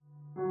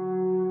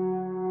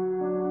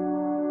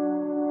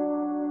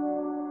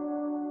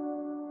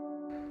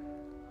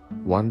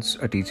Once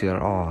a teacher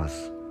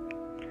asked,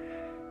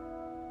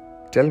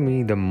 "Tell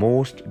me the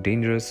most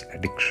dangerous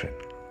addiction."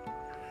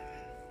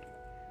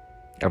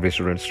 Every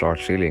student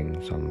starts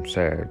feeling. Some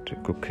said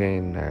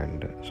cocaine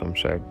and some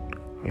said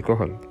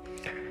alcohol.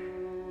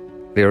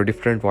 There are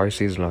different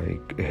voices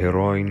like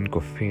heroin,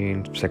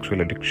 caffeine,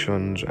 sexual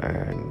addictions,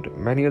 and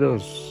many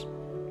others.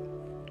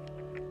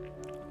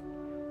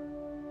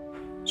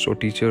 So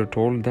teacher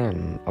told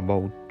them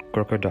about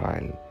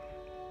crocodile,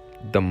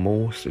 the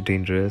most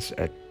dangerous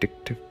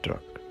addictive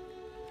drug.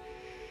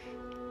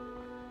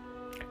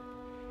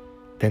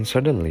 Then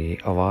suddenly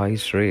a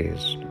voice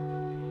raised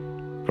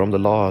from the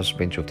last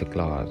bench of the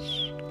class.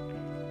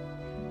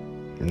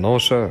 "No,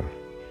 sir,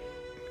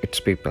 it's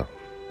people.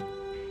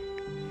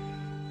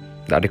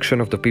 The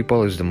addiction of the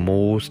people is the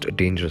most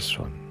dangerous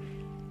one."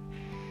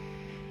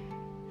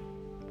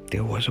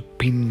 There was a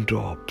pin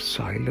drop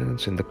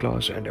silence in the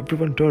class, and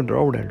everyone turned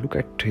around and looked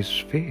at his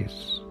face.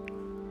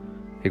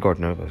 He got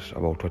nervous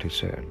about what he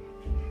said.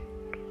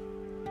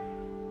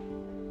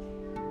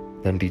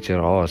 Then teacher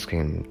asked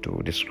him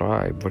to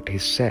describe what he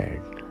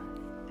said.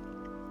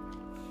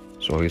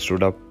 So he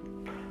stood up,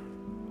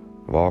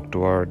 walked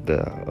toward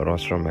the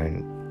rostrum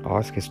and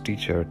asked his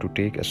teacher to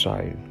take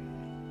aside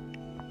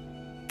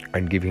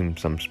and give him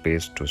some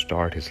space to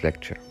start his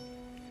lecture.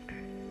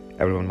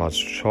 Everyone was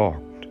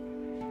shocked.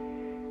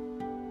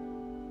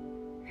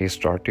 He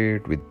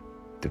started with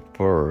the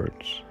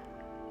words,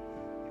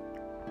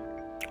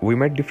 "We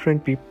met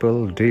different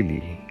people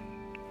daily.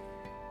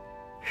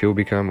 Few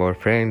became our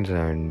friends,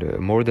 and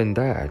more than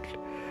that,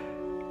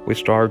 we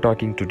started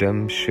talking to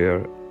them,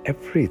 share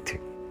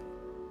everything.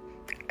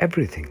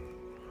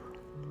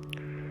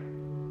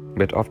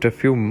 But after a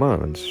few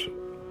months,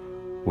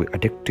 we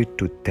addicted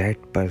to that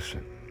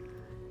person.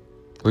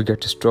 We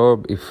get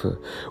disturbed if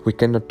we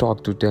cannot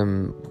talk to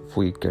them.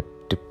 We get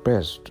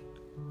depressed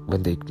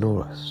when they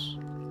ignore us.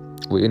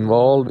 We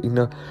involved in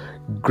a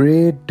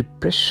great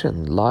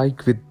depression,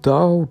 like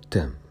without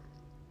them.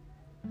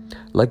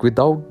 Like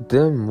without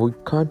them, we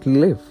can't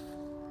live."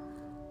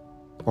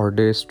 Our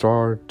day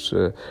starts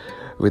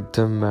with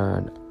them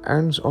and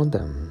ends on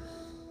them.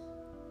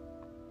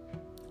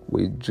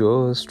 We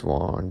just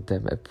want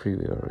them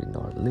everywhere in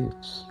our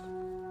lives.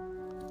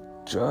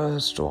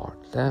 Just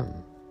want them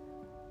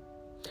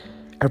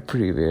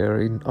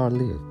everywhere in our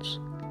lives.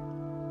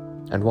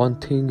 And one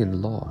thing is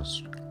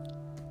lost.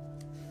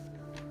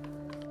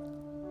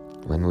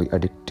 When we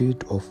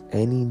addicted of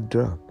any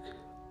drug,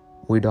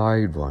 we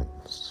died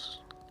once.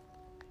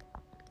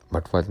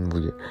 But when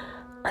we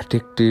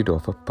addicted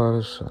of a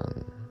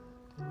person,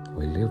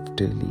 we live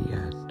daily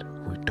and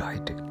we die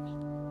daily.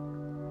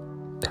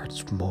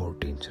 That's more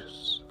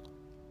dangerous.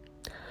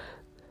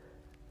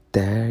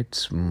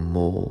 That's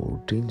more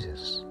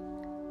dangerous.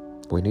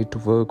 We need to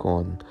work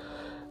on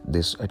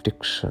this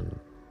addiction.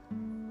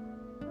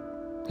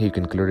 He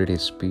concluded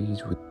his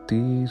speech with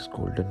these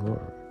golden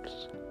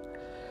words.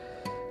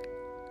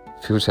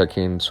 Few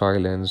seconds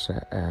silence,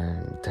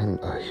 and then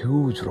a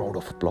huge round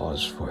of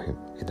applause for him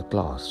in the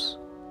class.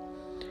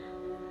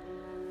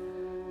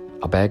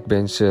 A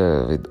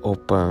backbencher with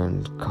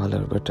open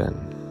collar button,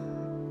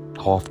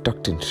 half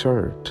tucked in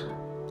shirt,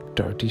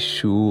 dirty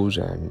shoes,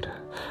 and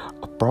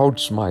a proud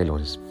smile on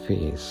his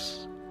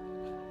face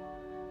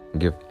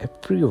gave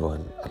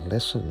everyone a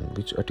lesson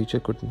which a teacher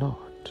could not.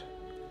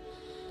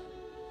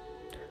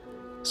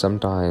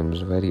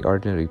 Sometimes very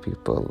ordinary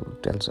people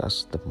tells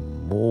us the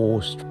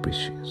most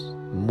precious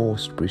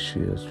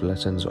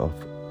lessons of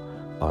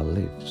our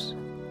lives.